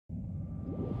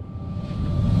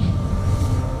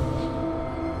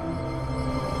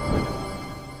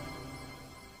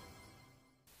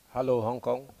Hello, Hong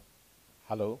Kong.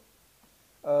 Hello.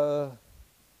 Uh,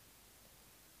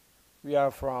 we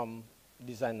are from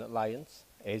Design Alliance,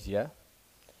 Asia.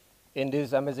 In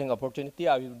this amazing opportunity,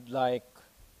 I would like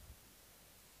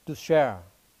to share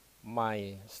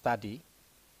my study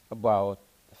about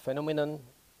phenomenon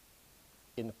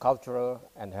in culture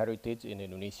and heritage in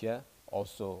Indonesia,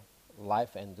 also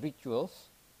life and rituals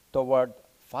toward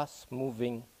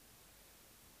fast-moving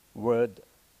world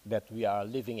that we are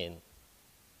living in.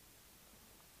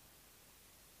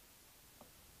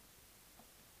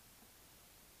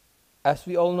 As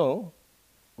we all know,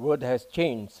 world has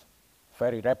changed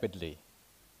very rapidly.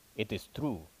 It is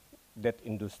true that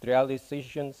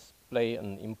industrializations play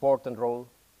an important role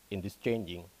in this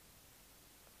changing.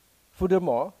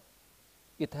 Furthermore,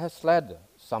 it has led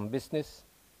some businesses,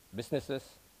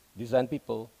 design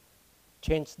people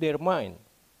change their mind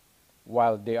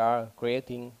while they are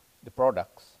creating the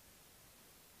products.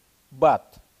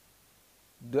 But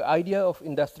the idea of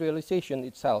industrialization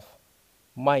itself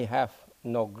might have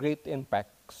no great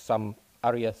impact some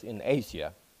areas in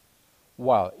Asia,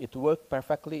 while it worked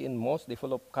perfectly in most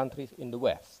developed countries in the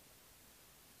West.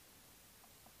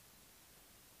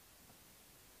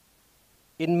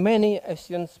 In many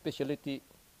Asian specialty,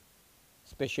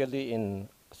 especially in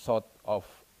South of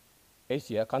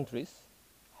Asia countries,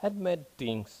 handmade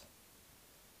things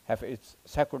have its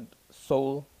sacred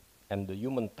soul and the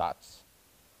human touch.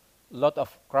 A lot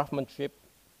of craftsmanship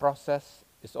process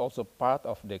is also part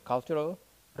of the cultural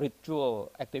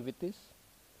ritual activities.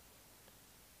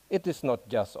 It is not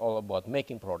just all about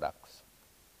making products.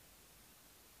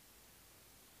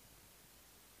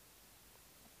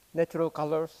 Natural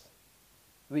colors,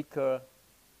 wicker,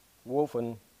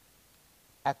 woven,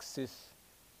 exist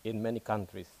in many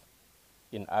countries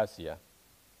in Asia.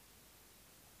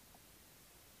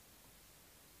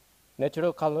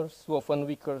 Natural colors, woven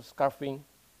wicker, carving,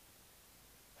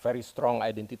 very strong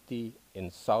identity in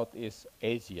Southeast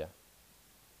Asia.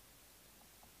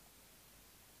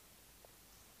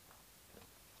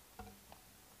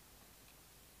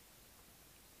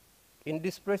 In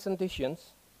these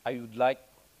presentations, I would like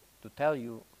to tell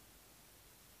you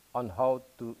on how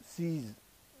to seize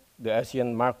the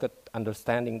Asian market,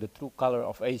 understanding the true color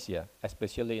of Asia,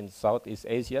 especially in Southeast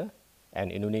Asia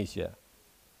and Indonesia.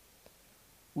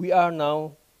 We are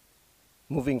now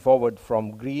moving forward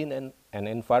from green and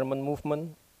environment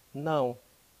movement. Now,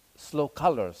 slow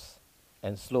colors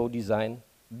and slow design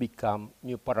become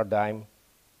new paradigm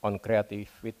on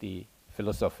creativity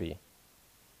philosophy.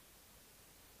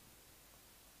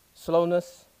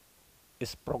 Slowness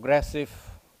is progressive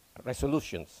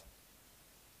resolutions.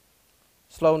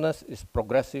 Slowness is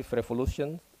progressive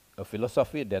revolution, a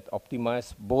philosophy that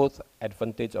optimizes both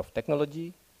advantage of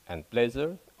technology and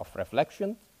pleasure of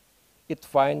reflection. It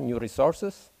finds new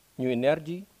resources, new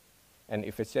energy, and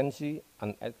efficiency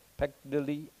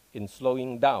unexpectedly in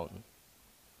slowing down.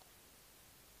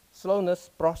 Slowness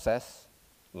process,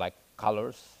 like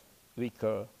colors,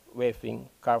 wicker, waving,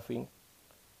 carving,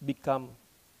 become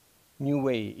new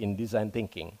way in design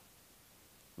thinking,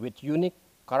 with unique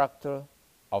character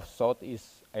of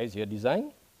Southeast Asia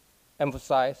design,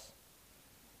 emphasize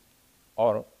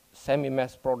or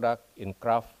semi-mass product in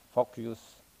craft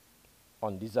focus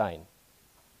on design.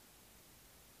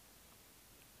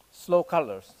 Slow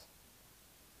colors.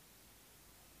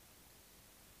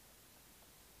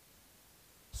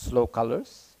 Slow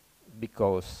colors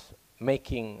because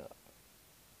making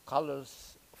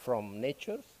colors from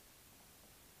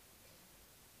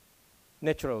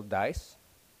natural dyes.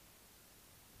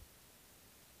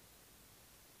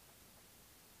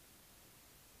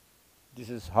 This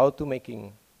is how to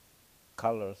making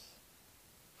colors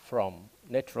from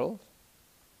natural.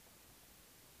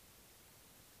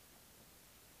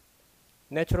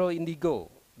 Natural indigo,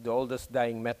 the oldest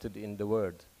dyeing method in the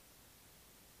world.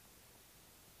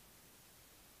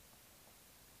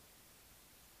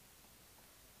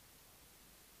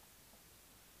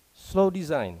 Slow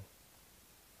design.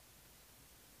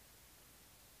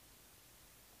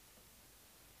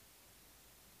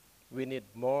 We need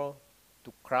more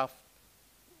to craft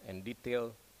and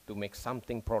detail to make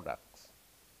something products.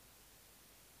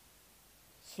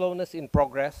 Slowness in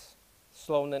progress,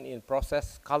 slowness in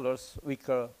process, colors,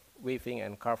 wicker, weaving,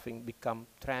 and carving become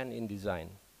trend in design.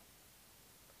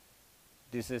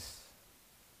 This is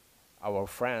our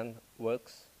friend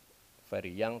works, very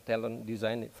young talent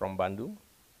designer from Bandung.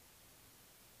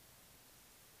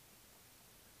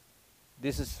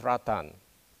 This is rattan,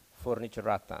 furniture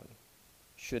rattan,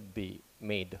 should be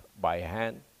made by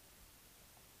hand.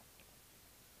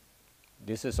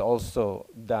 This is also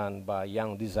done by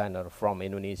young designer from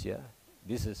Indonesia.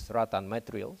 This is rattan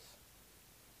materials.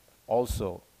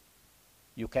 also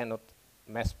you cannot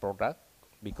mass product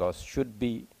because should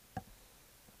be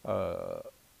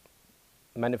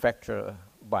manufactured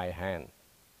by hand.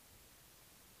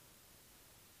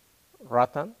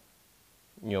 Rattan,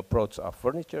 new approach of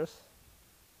furnitures.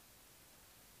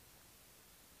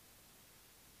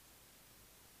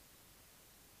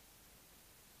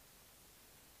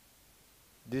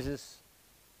 This is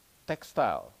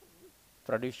textile,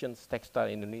 traditions textile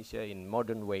Indonesia in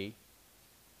modern way.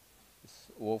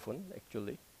 It's woven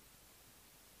actually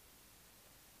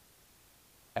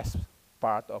as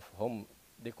part of home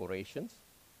decorations,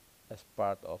 as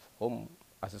part of home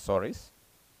accessories.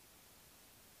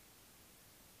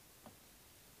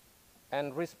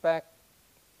 And respect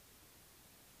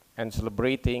and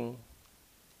celebrating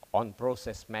on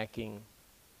process making.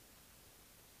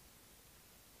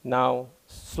 Now,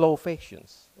 slow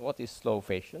fashions. What is slow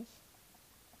fashions?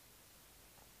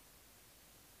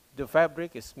 The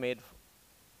fabric is made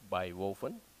by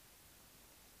woven.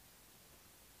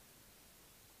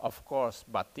 Of course,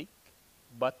 batik.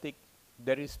 Batik,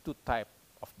 there is two types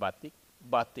of batik.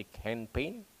 Batik hand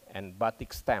paint and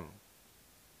batik stamp.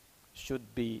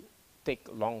 Should be take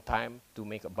a long time to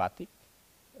make a batik,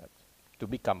 to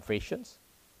become fashions.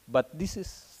 But this is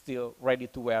still ready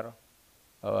to wear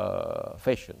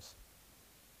fashions.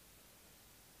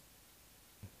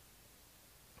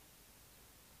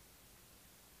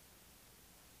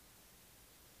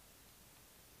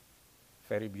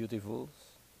 Very beautiful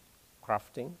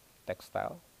crafting,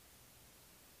 textile.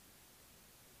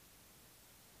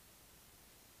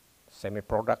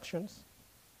 Semi-productions.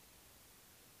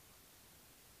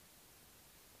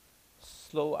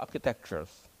 Slow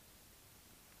architectures.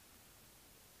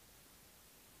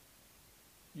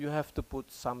 You have to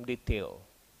put some detail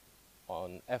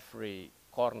on every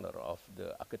corner of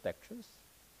the architectures.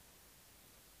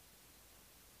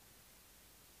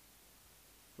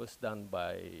 Was done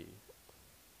by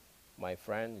my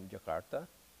friend in Jakarta.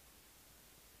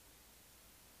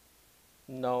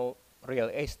 Now, real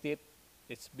estate,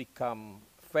 it's become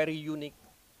very unique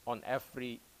on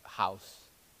every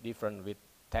house, different with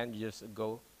 10 years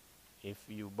ago. If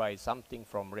you buy something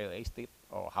from real estate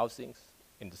or housings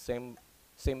in the same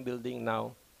building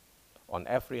now, on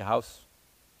every house,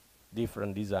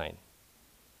 different design.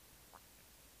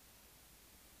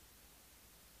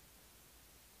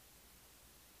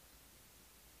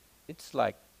 It's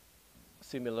like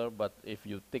similar, but if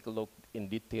you take a look in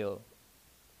detail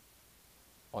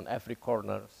on every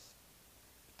corner,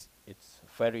 it's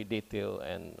very detailed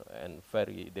and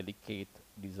very delicate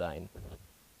design.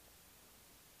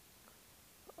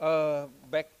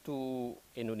 Back to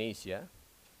Indonesia,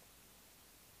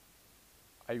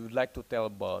 I would like to tell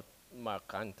about my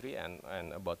country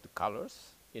and about the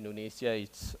colors. Indonesia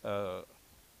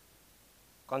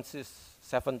consists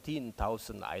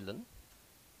 17,000 islands.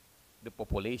 The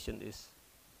population is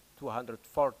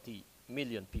 240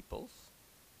 million people.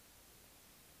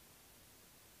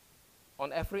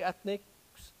 On every ethnic,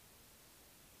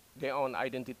 their own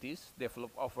identities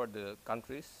developed over the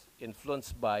countries,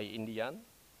 influenced by Indian,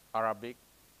 Arabic,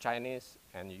 Chinese,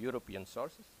 and European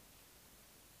sources.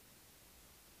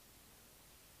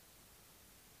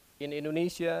 In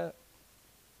Indonesia,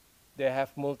 they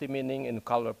have multi-meaning in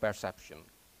color perception,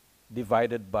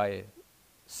 divided by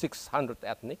 600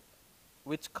 ethnic,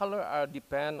 which color are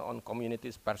depend on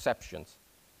communities' perceptions.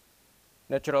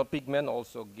 Natural pigment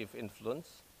also give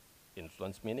influence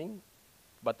meaning,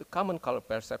 but the common color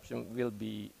perception will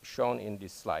be shown in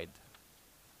this slide.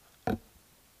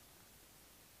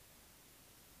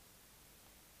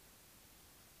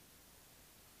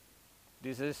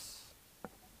 This is,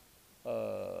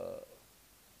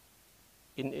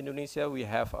 in Indonesia we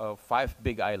have 5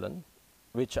 big islands,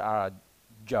 which are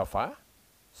Java,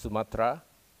 Sumatra,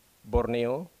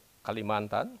 Borneo,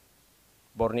 Kalimantan.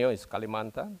 Borneo is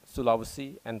Kalimantan,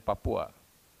 Sulawesi, and Papua.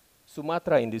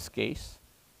 Sumatra, in this case,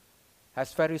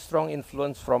 has very strong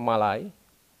influence from Malay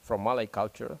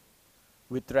culture,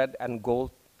 with red and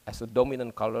gold as a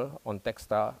dominant color on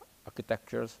textile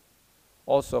architectures.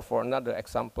 Also, for another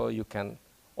example, you can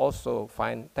also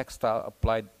find textile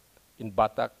applied in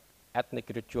Batak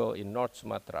ethnic ritual in North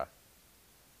Sumatra.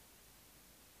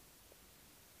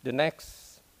 The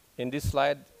next in this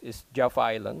slide is Java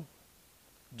Island.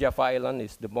 Java Island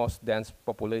is the most dense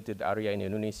populated area in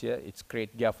Indonesia. It's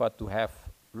create Java to have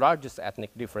largest ethnic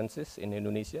differences in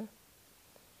Indonesia.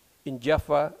 In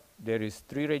Java, there is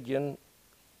 3 regions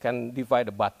can divide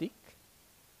a batik.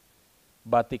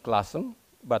 Batik Lasem,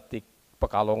 Batik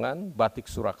Pekalongan, Batik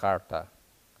Surakarta.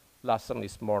 Lasem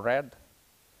is more red,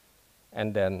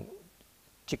 and then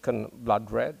chicken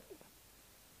blood red.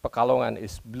 Pekalongan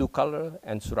is blue color,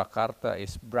 and Surakarta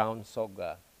is brown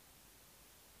soga.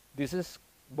 This is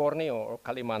Borneo or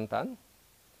Kalimantan.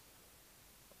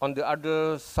 On the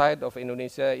other side of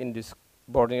Indonesia, in this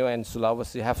Borneo and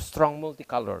Sulawesi have strong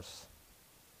multicolors,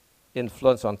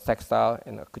 influence on textile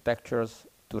and architectures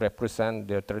to represent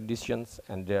their traditions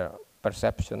and their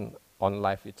perception on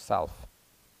life itself.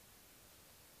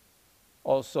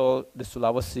 Also, the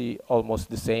Sulawesi almost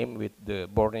the same with the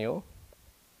Borneo,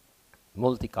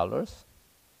 multicolors.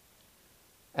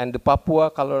 And the Papua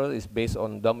color is based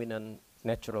on dominant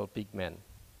natural pigment,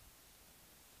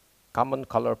 common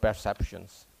color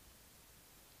perceptions.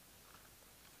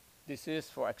 This is,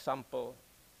 for example,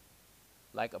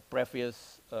 like a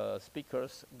previous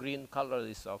speakers, green color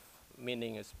is of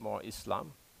meaning is more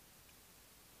Islam.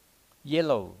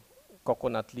 Yellow,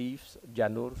 coconut leaves,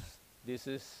 janurs, this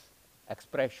is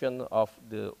expression of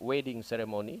the wedding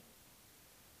ceremony,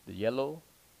 the yellow,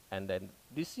 and then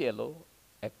this yellow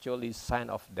actually is sign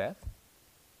of death.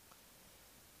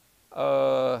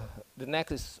 The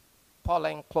next is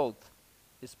poleng cloth,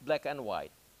 it's black and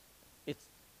white.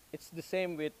 It's the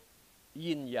same with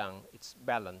yin yang, it's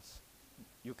balance.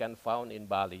 You can found in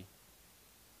Bali.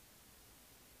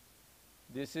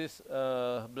 This is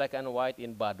black and white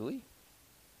in Baduy.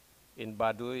 In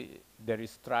Baduy, there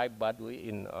is tribe Baduy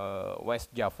in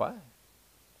West Java.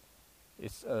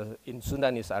 It's in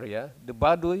Sundanese area. The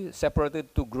Baduy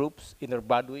separated two groups. Inner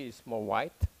Baduy is more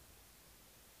white,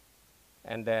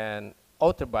 and then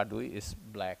outer Baduy is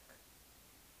black.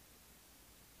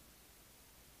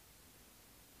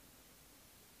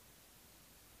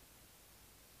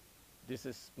 This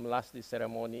is Melasti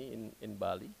ceremony in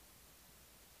Bali.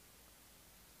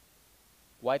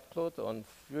 White cloth on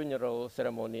funeral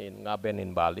ceremony in Ngaben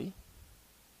in Bali.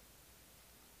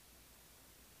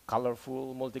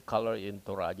 Colorful, multicolor in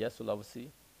Toraja, Sulawesi.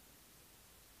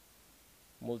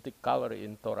 Multicolor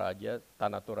in Toraja,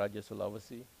 Tanah Toraja,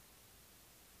 Sulawesi.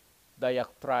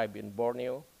 Dayak tribe in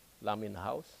Borneo, Lamin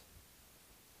House.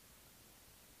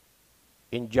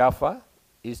 In Java,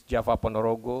 East Java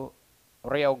Ponorogo,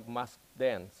 Reog mask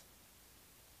dance,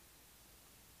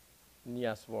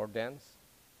 Nias war dance.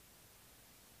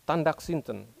 Tandak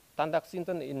Sinten. Tandak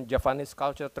Sinten in Javanese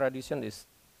culture tradition is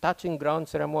touching ground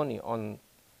ceremony on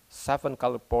 7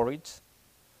 color porridge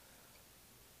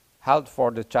held for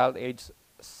the child aged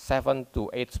 7 to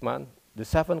 8 months. The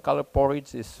 7 color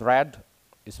porridge is red,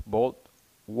 is bold,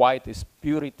 white is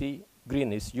purity,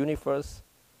 green is universe,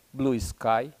 blue is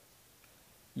sky,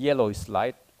 yellow is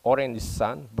light, orange is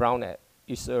sun, brown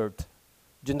is earth.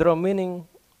 General meaning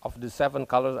of the 7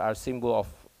 colors are symbol of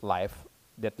life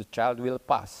that the child will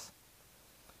pass.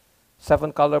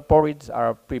 7 color porridge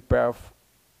are prepared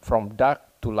from dark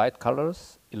to light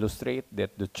colors, illustrate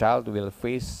that the child will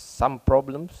face some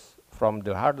problems from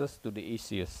the hardest to the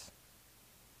easiest.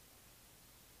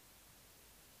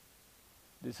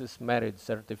 This is marriage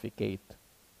certificate.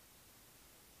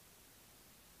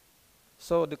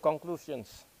 So the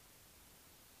conclusions.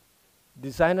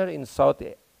 Designer in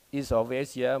Southeast of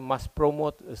Asia must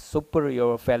promote a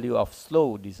superior value of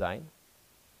slow design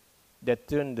that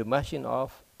turn the machine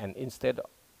off and instead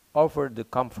offer the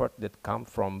comfort that comes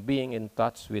from being in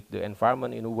touch with the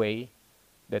environment in a way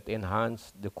that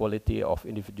enhance the quality of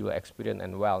individual experience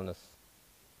and wellness.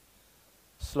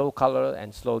 Slow color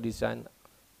and slow design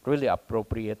really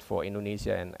appropriate for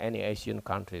Indonesia and any Asian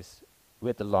countries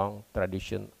with a long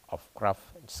tradition of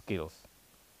craft and skills.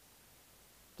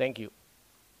 Thank you.